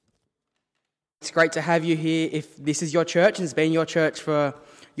It's great to have you here if this is your church and it's been your church for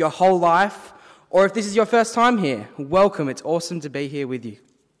your whole life, or if this is your first time here, welcome. It's awesome to be here with you.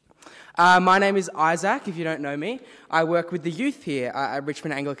 My name is Isaac, if you don't know me. I work with the youth here at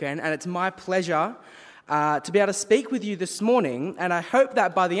Richmond Anglican, and it's my pleasure to be able to speak with you this morning, and I hope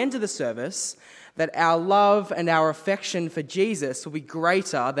that by the end of the service, that our love and our affection for Jesus will be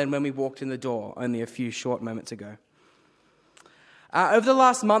greater than when we walked in the door only a few short moments ago. Over the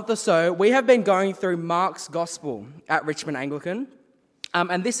last month or so, we have been going through Mark's Gospel at Richmond Anglican.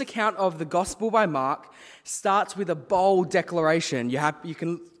 And this account of the Gospel by Mark starts with a bold declaration. You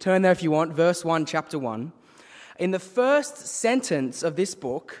can turn there if you want, verse 1, chapter 1. In the first sentence of this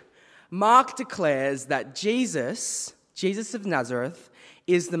book, Mark declares that Jesus of Nazareth,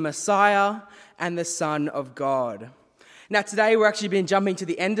 is the Messiah and the Son of God. Now today we're actually been jumping to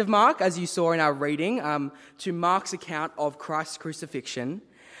the end of Mark, as you saw in our reading, to Mark's account of Christ's crucifixion.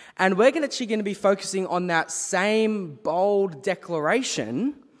 And we're actually going to be focusing on that same bold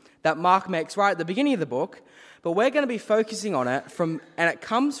declaration that Mark makes right at the beginning of the book, but we're going to be focusing on it and it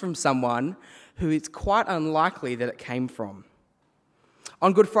comes from someone who it's quite unlikely that it came from.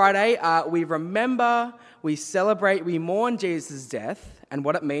 On Good Friday, we remember, we celebrate, we mourn Jesus' death and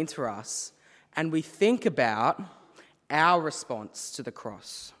what it means for us, and we think about our response to the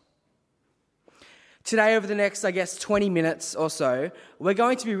cross. Today, over the next, 20 minutes or so, we're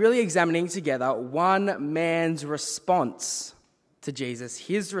going to be really examining together one man's response to Jesus,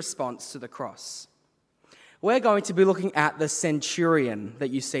 his response to the cross. We're going to be looking at the centurion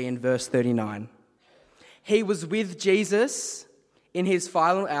that you see in verse 39. He was with Jesus in his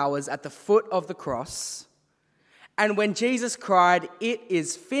final hours at the foot of the cross, and when Jesus cried, "It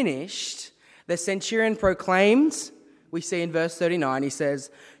is finished," the centurion proclaimed, we see in verse 39, he says,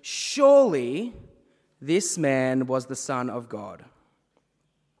 "Surely this man was the Son of God."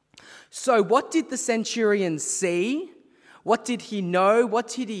 So what did the centurion see? What did he know? What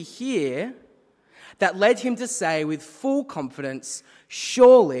did he hear that led him to say with full confidence,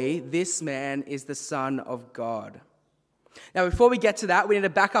 "Surely this man is the Son of God"? Now, before we get to that, we need to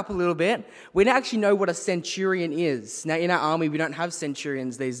back up a little bit. We don't actually know what a centurion is. Now, in our army, we don't have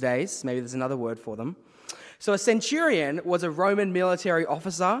centurions these days. Maybe there's another word for them. So a centurion was a Roman military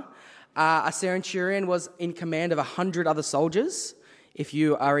officer. A centurion was in command of 100 other soldiers. If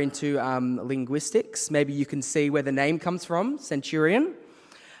you are into linguistics, maybe you can see where the name comes from, centurion.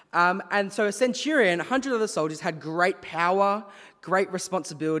 And so a centurion, 100 other soldiers, had great power, great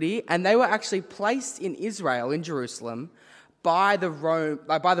responsibility, and they were actually placed in Israel, in Jerusalem, by the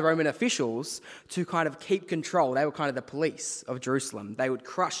Roman officials to kind of keep control. They were kind of the police of Jerusalem. They would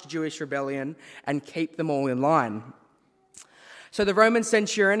crush Jewish rebellion and keep them all in line. So the Roman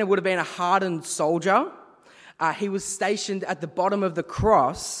centurion would have been a hardened soldier. He was stationed at the bottom of the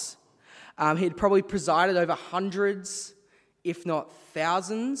cross. He had probably presided over hundreds, if not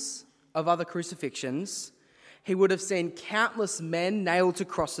thousands, of other crucifixions. He would have seen countless men nailed to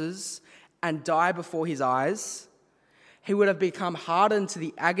crosses and die before his eyes. He would have become hardened to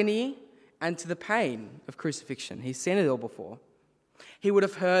the agony and to the pain of crucifixion. He's seen it all before. He would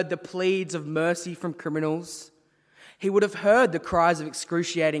have heard the pleads of mercy from criminals. He would have heard the cries of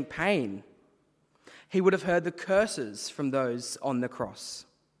excruciating pain. He would have heard the curses from those on the cross.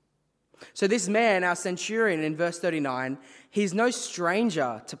 So this man, our centurion in verse 39, he's no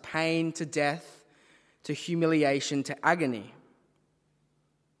stranger to pain, to death, to humiliation, to agony.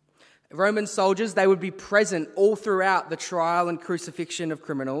 Roman soldiers, they would be present all throughout the trial and crucifixion of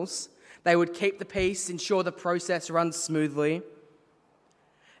criminals. They would keep the peace, ensure the process runs smoothly.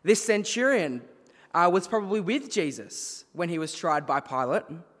 This centurion was probably with Jesus when he was tried by Pilate.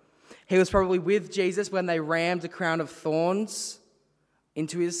 He was probably with Jesus when they rammed the crown of thorns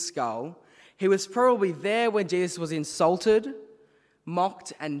into his skull. He was probably there when Jesus was insulted,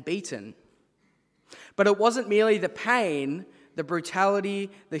 mocked, and beaten. But it wasn't merely the pain, the brutality,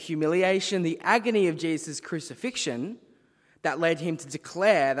 the humiliation, the agony of Jesus' crucifixion that led him to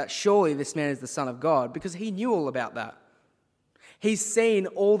declare that surely this man is the Son of God, because he knew all about that. He's seen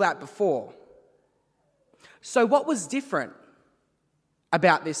all that before. So what was different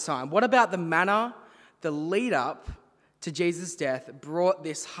about this time? What about the manner, the lead up to Jesus' death brought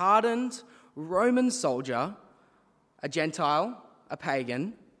this hardened Roman soldier, a Gentile, a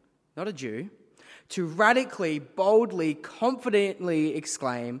pagan, not a Jew, to radically, boldly, confidently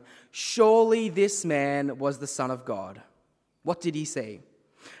exclaim, "Surely this man was the Son of God"? What did he see?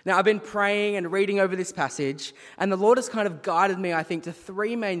 Now, I've been praying and reading over this passage, and the Lord has kind of guided me, I think, to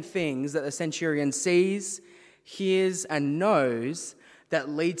three main things that the centurion sees, hears, and knows that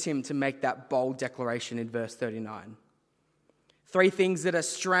leads him to make that bold declaration in verse 39. Three things that are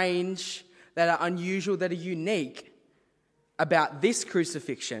strange, that are unusual, that are unique about this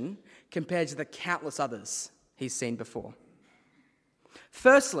crucifixion compared to the countless others he's seen before.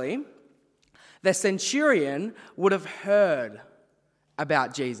 Firstly, the centurion would have heard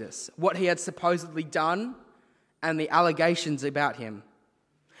about Jesus, what he had supposedly done, and the allegations about him.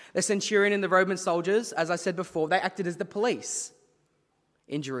 The centurion and the Roman soldiers, as I said before, they acted as the police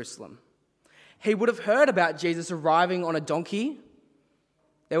in Jerusalem. He would have heard about Jesus arriving on a donkey.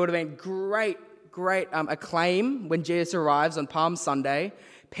 There would have been great acclaim when Jesus arrives on Palm Sunday.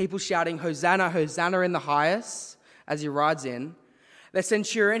 People shouting, "Hosanna, Hosanna in the highest," as he rides in. The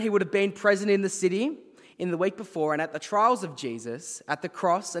centurion, he would have been present in the city in the week before and at the trials of Jesus, at the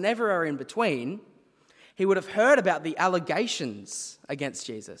cross and everywhere in between. He would have heard about the allegations against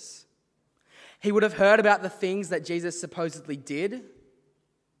Jesus. He would have heard about the things that Jesus supposedly did.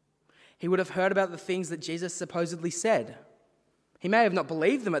 He would have heard about the things that Jesus supposedly said. He may have not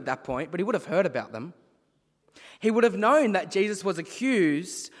believed them at that point, but he would have heard about them. He would have known that Jesus was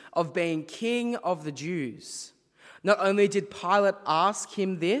accused of being king of the Jews. Not only did Pilate ask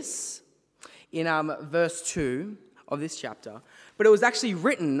him this in verse 2 of this chapter, but it was actually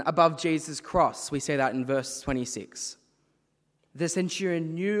written above Jesus' cross. We see that in verse 26. The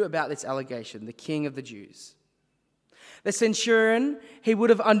centurion knew about this allegation, the king of the Jews. The centurion, he would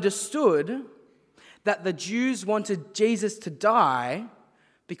have understood that the Jews wanted Jesus to die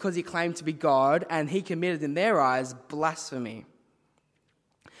because he claimed to be God and he committed, in their eyes, blasphemy.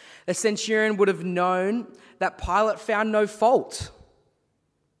 The centurion would have known that Pilate found no fault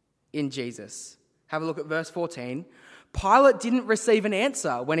in Jesus. Have a look at verse 14. Pilate didn't receive an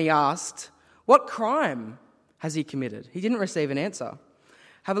answer when he asked, "What crime has he committed?" He didn't receive an answer.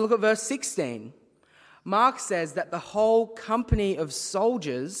 Have a look at verse 16. Mark says that the whole company of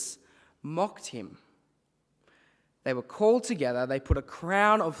soldiers mocked him. They were called together, they put a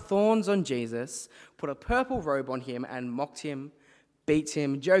crown of thorns on Jesus, put a purple robe on him and mocked him, beat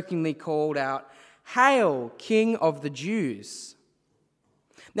him, jokingly called out, "Hail, King of the Jews."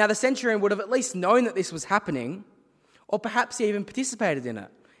 Now the centurion would have at least known that this was happening, or perhaps he even participated in it.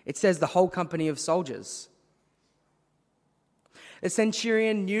 It says the whole company of soldiers. The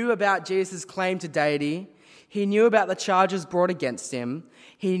centurion knew about Jesus' claim to deity. He knew about the charges brought against him.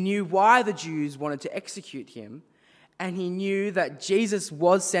 He knew why the Jews wanted to execute him. And he knew that Jesus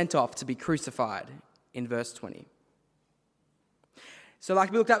was sent off to be crucified in verse 20. So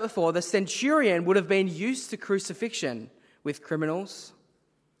like we looked at before, the centurion would have been used to crucifixion with criminals,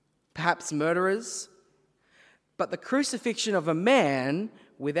 perhaps murderers. But the crucifixion of a man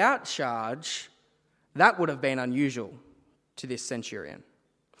without charge, that would have been unusual to this centurion.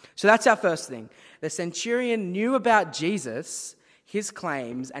 So that's our first thing. The centurion knew about Jesus, his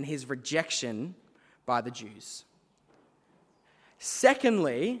claims, and his rejection by the Jews.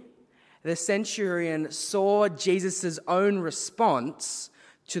 Secondly, the centurion saw Jesus' own response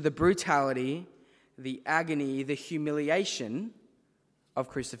to the brutality, the agony, the humiliation of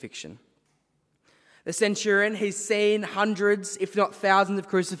crucifixion. The centurion, he's seen hundreds, if not thousands, of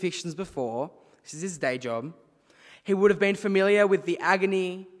crucifixions before. This is his day job. He would have been familiar with the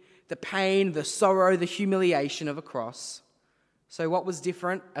agony, the pain, the sorrow, the humiliation of a cross. So what was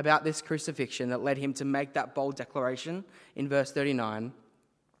different about this crucifixion that led him to make that bold declaration in verse 39?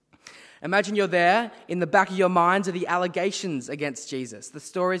 Imagine you're there, in the back of your minds are the allegations against Jesus, the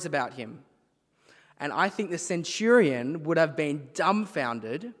stories about him. And I think the centurion would have been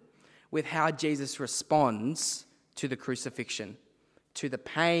dumbfounded with how Jesus responds to the crucifixion, to the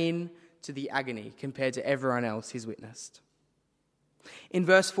pain, to the agony, compared to everyone else he's witnessed. In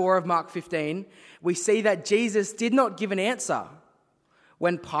verse 4 of Mark 15, we see that Jesus did not give an answer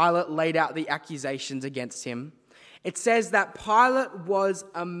when Pilate laid out the accusations against him. It says that Pilate was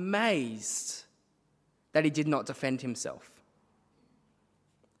amazed that he did not defend himself.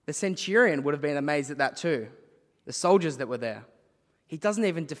 The centurion would have been amazed at that too, the soldiers that were there. He doesn't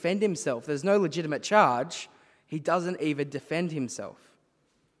even defend himself. There's no legitimate charge. He doesn't even defend himself.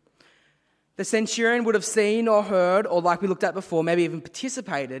 The centurion would have seen or heard, or like we looked at before, maybe even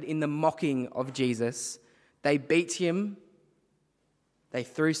participated in the mocking of Jesus. They beat him. They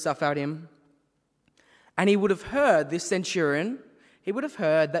threw stuff at him. And he would have heard, this centurion, he would have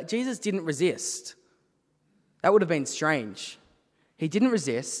heard that Jesus didn't resist. That would have been strange. He didn't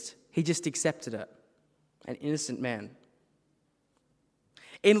resist. He just accepted it. An innocent man.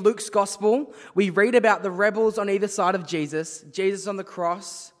 In Luke's gospel, we read about the rebels on either side of Jesus. Jesus on the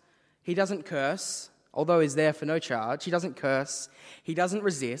cross. He doesn't curse, although he's there for no charge. He doesn't curse. He doesn't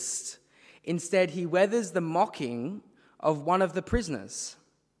resist. Instead, he weathers the mocking of one of the prisoners.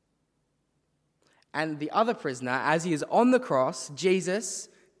 And the other prisoner, as he is on the cross, Jesus,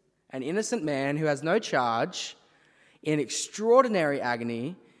 an innocent man who has no charge, in extraordinary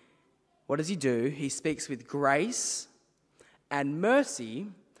agony, what does he do? He speaks with grace and mercy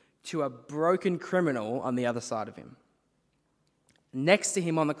to a broken criminal on the other side of him. Next to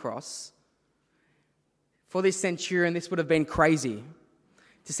him on the cross, for this centurion, this would have been crazy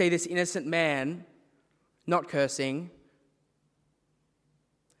to see this innocent man not cursing,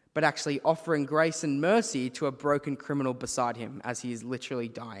 but actually offering grace and mercy to a broken criminal beside him as he is literally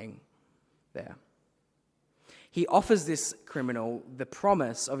dying there. He offers this criminal the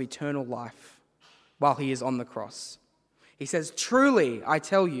promise of eternal life while he is on the cross. He says, "Truly, I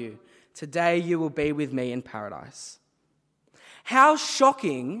tell you, today you will be with me in paradise." How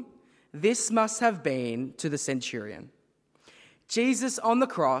shocking this must have been to the centurion. Jesus on the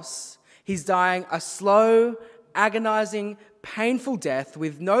cross, he's dying a slow, agonizing, painful death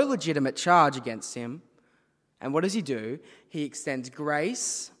with no legitimate charge against him. And what does he do? He extends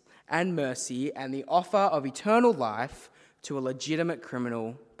grace and mercy and the offer of eternal life to a legitimate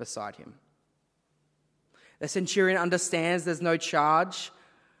criminal beside him. The centurion understands there's no charge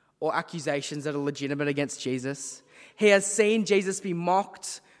or accusations that are legitimate against Jesus. He has seen Jesus be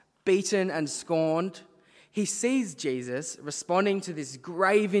mocked, beaten, and scorned. He sees Jesus responding to this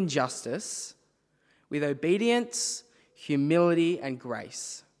grave injustice with obedience, humility, and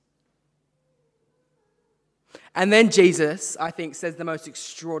grace. And then Jesus, I think, says the most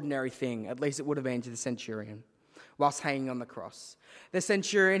extraordinary thing, at least it would have been to the centurion, whilst hanging on the cross. The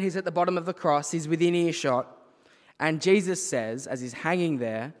centurion, he's at the bottom of the cross, he's within earshot, and Jesus says, as he's hanging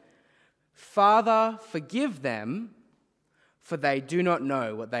there, "Father, forgive them, for they do not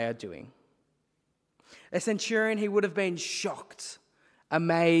know what they are doing." The centurion, he would have been shocked,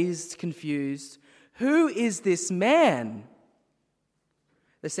 amazed, confused. Who is this man?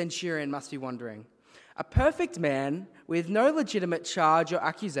 The centurion must be wondering. A perfect man with no legitimate charge or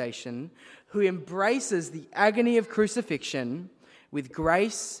accusation who embraces the agony of crucifixion with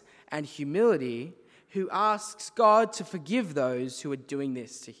grace and humility, who asks God to forgive those who are doing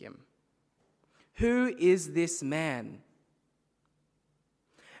this to him. Who is this man?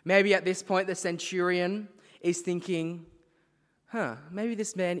 Maybe at this point the centurion is thinking, maybe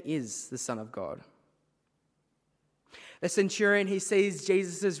this man is the Son of God. The centurion, he sees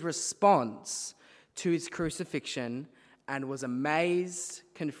Jesus' response to his crucifixion and was amazed,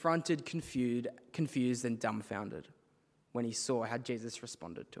 confronted, confused, and dumbfounded when he saw how Jesus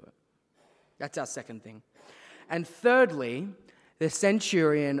responded to it. That's our second thing. And thirdly, the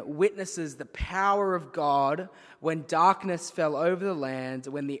centurion witnesses the power of God when darkness fell over the land,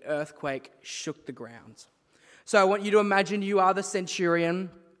 when the earthquake shook the ground. So I want you to imagine you are the centurion.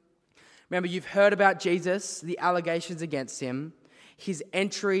 Remember, you've heard about Jesus, the allegations against him, his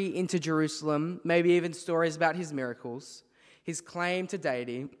entry into Jerusalem, maybe even stories about his miracles, his claim to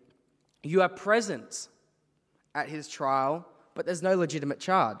deity. You are present at his trial, but there's no legitimate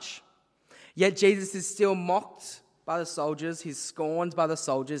charge. Yet Jesus is still mocked by the soldiers, he's scorned by the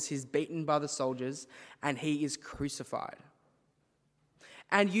soldiers, he's beaten by the soldiers, and he is crucified.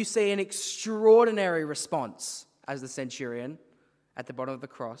 And you see an extraordinary response as the centurion at the bottom of the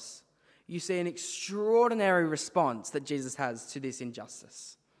cross. You see an extraordinary response that Jesus has to this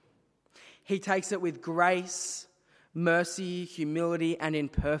injustice. He takes it with grace, mercy, humility, and in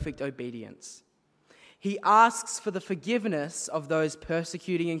perfect obedience. He asks for the forgiveness of those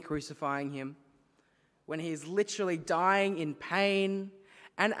persecuting and crucifying him. When he is literally dying in pain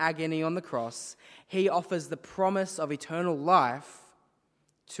and agony on the cross, he offers the promise of eternal life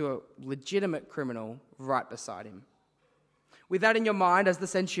to a legitimate criminal right beside him. With that in your mind, as the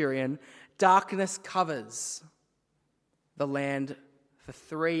centurion, darkness covers the land for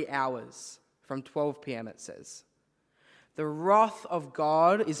 3 hours, from 12 p.m. it says. The wrath of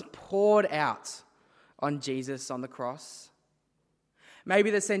God is poured out on Jesus on the cross.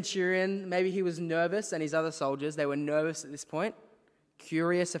 Maybe the centurion, maybe he was nervous, and his other soldiers, they were nervous at this point,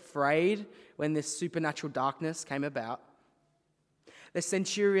 curious, afraid when this supernatural darkness came about. The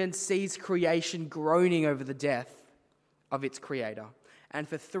centurion sees creation groaning over the death of its creator. And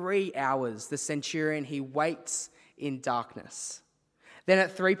for 3 hours, the centurion, he waits in darkness. Then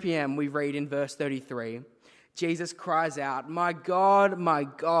at 3 p.m., we read in verse 33, Jesus cries out, my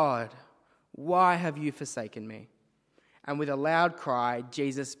God, why have you forsaken me?" And with a loud cry,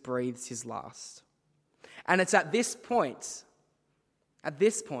 Jesus breathes his last. And it's at this point,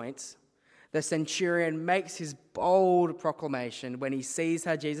 the centurion makes his bold proclamation when he sees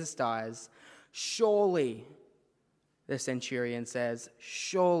how Jesus dies. Surely, the centurion says,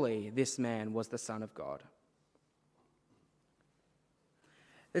 surely this man was the Son of God.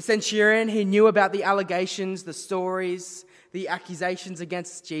 The centurion, he knew about the allegations, the stories, the accusations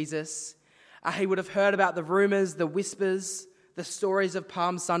against Jesus. He would have heard about the rumors, the whispers, the stories of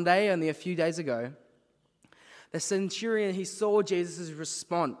Palm Sunday only a few days ago. The centurion, he saw Jesus'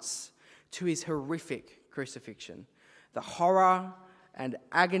 response to his horrific crucifixion. The horror and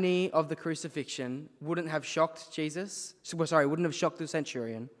agony of the crucifixion wouldn't have shocked wouldn't have shocked the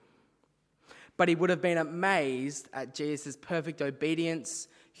centurion. But he would have been amazed at Jesus' perfect obedience,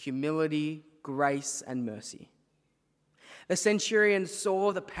 humility, grace, and mercy. The centurion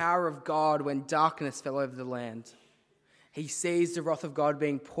saw the power of God when darkness fell over the land. He sees the wrath of God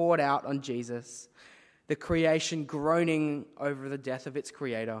being poured out on Jesus, the creation groaning over the death of its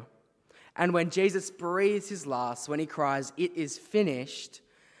creator. And when Jesus breathes his last, when he cries, "It is finished,"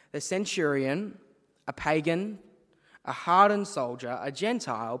 the centurion, a pagan, a hardened soldier, a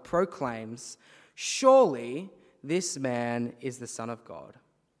Gentile, proclaims, "Surely this man is the Son of God."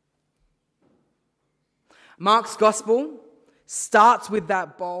 Mark's gospel starts with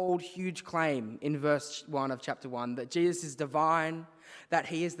that bold, huge claim in verse 1 of chapter 1 that Jesus is divine, that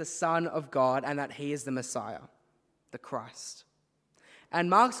he is the Son of God, and that he is the Messiah, the Christ. And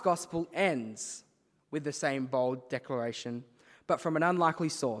Mark's gospel ends with the same bold declaration, but from an unlikely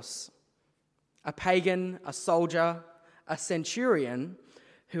source. A pagan, a soldier, a centurion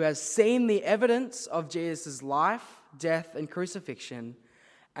who has seen the evidence of Jesus' life, death, and crucifixion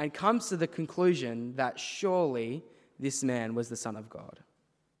and comes to the conclusion that surely this man was the Son of God.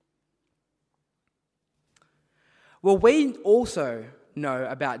 Well, we also know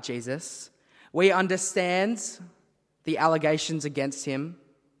about Jesus. We understand the allegations against him.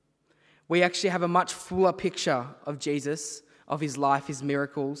 We actually have a much fuller picture of Jesus, of his life, his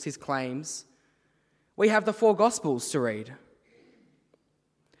miracles, his claims. We have the 4 Gospels to read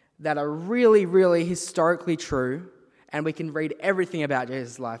that are really, really historically true, and we can read everything about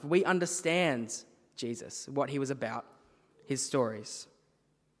Jesus' life. We understand Jesus, what he was about, his stories.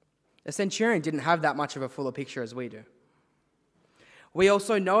 The centurion didn't have that much of a fuller picture as we do. We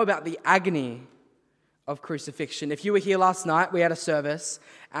also know about the agony of crucifixion. If you were here last night, we had a service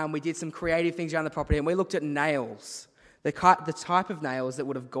and we did some creative things around the property, and we looked at nails, the type of nails that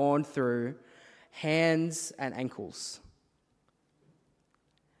would have gone through hands and ankles.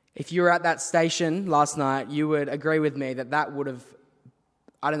 If you were at that station last night, you would agree with me that would have,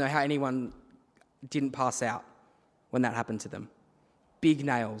 I don't know how anyone didn't pass out when that happened to them. Big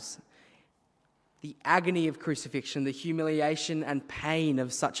nails. The agony of crucifixion, the humiliation and pain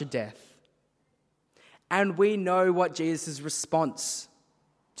of such a death. And we know what Jesus' response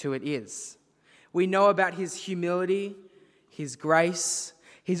to it is. We know about his humility, his grace,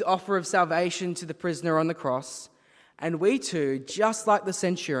 his offer of salvation to the prisoner on the cross. And we too, just like the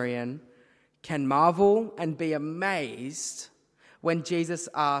centurion, can marvel and be amazed when Jesus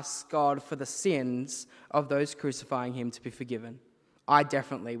asks God for the sins of those crucifying him to be forgiven. I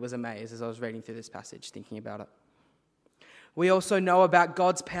definitely was amazed as I was reading through this passage, thinking about it. We also know about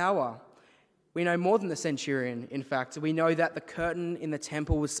God's power. We know more than the centurion, in fact. We know that the curtain in the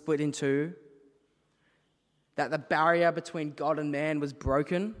temple was split in two, that the barrier between God and man was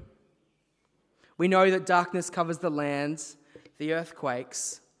broken. We know that darkness covers the lands, the earth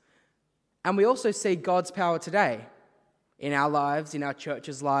quakes. And we also see God's power today in our lives, in our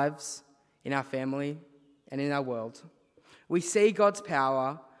church's lives, in our family, and in our world. We see God's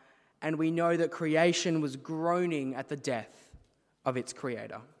power, and we know that creation was groaning at the death of its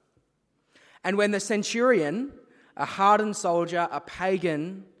creator. And when the centurion, a hardened soldier, a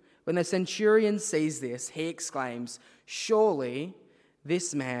pagan, when the centurion sees this, he exclaims, "Surely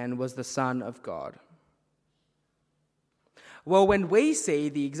this man was the Son of God." Well, when we see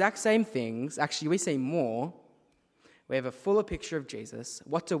the exact same things, actually we see more, we have a fuller picture of Jesus,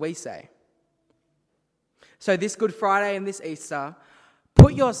 what do we say? So this Good Friday and this Easter,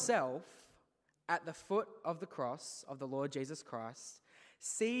 put yourself at the foot of the cross of the Lord Jesus Christ.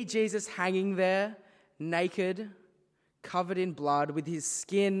 See Jesus hanging there, naked, covered in blood, with his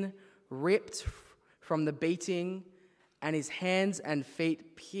skin ripped from the beating and his hands and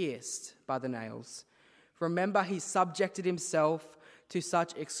feet pierced by the nails. Remember, he subjected himself to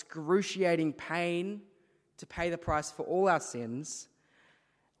such excruciating pain to pay the price for all our sins.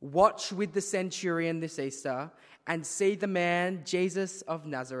 Watch with the centurion this Easter and see the man, Jesus of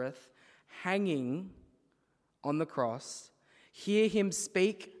Nazareth, hanging on the cross. Hear him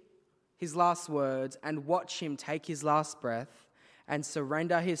speak his last words and watch him take his last breath and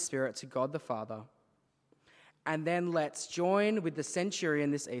surrender his spirit to God the Father. And then let's join with the centurion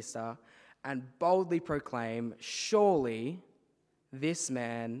this Easter and boldly proclaim, "Surely this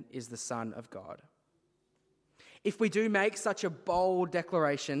man is the Son of God." If we do make such a bold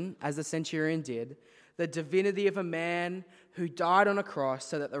declaration, as the centurion did, the divinity of a man who died on a cross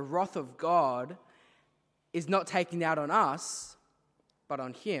so that the wrath of God is not taken out on us, but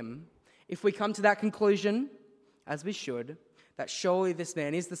on him, if we come to that conclusion, as we should, that surely this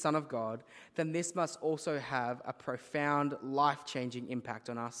man is the Son of God, then this must also have a profound, life-changing impact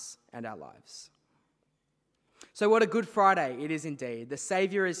on us and our lives. So what a Good Friday it is indeed. The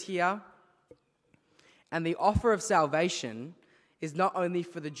Saviour is here, and the offer of salvation is not only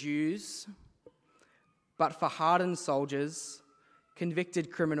for the Jews, but for hardened soldiers,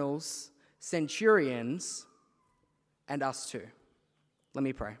 convicted criminals, centurions, and us too. Let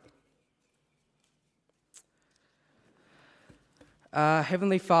me pray.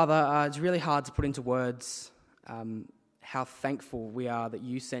 Heavenly Father, it's really hard to put into words how thankful we are that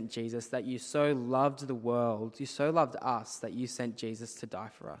you sent Jesus, that you so loved the world, you so loved us, that you sent Jesus to die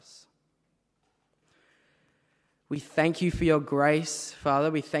for us. We thank you for your grace,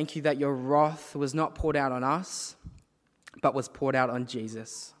 Father. We thank you that your wrath was not poured out on us, but was poured out on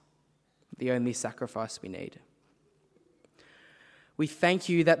Jesus, the only sacrifice we need. We thank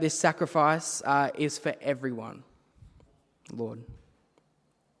you that this sacrifice is for everyone, Lord.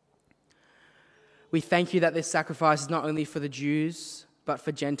 We thank you that this sacrifice is not only for the Jews, but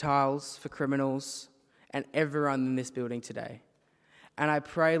for Gentiles, for criminals, and everyone in this building today. And I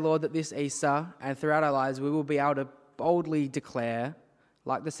pray, Lord, that this Easter and throughout our lives, we will be able to boldly declare,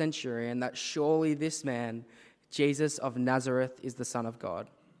 like the centurion, that surely this man, Jesus of Nazareth, is the Son of God.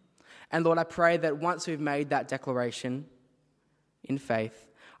 And Lord, I pray that once we've made that declaration in faith,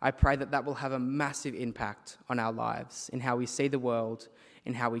 I pray that that will have a massive impact on our lives, in how we see the world,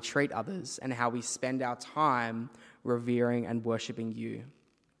 in how we treat others, and how we spend our time revering and worshipping you.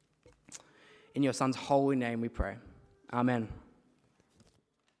 In your Son's holy name we pray. Amen.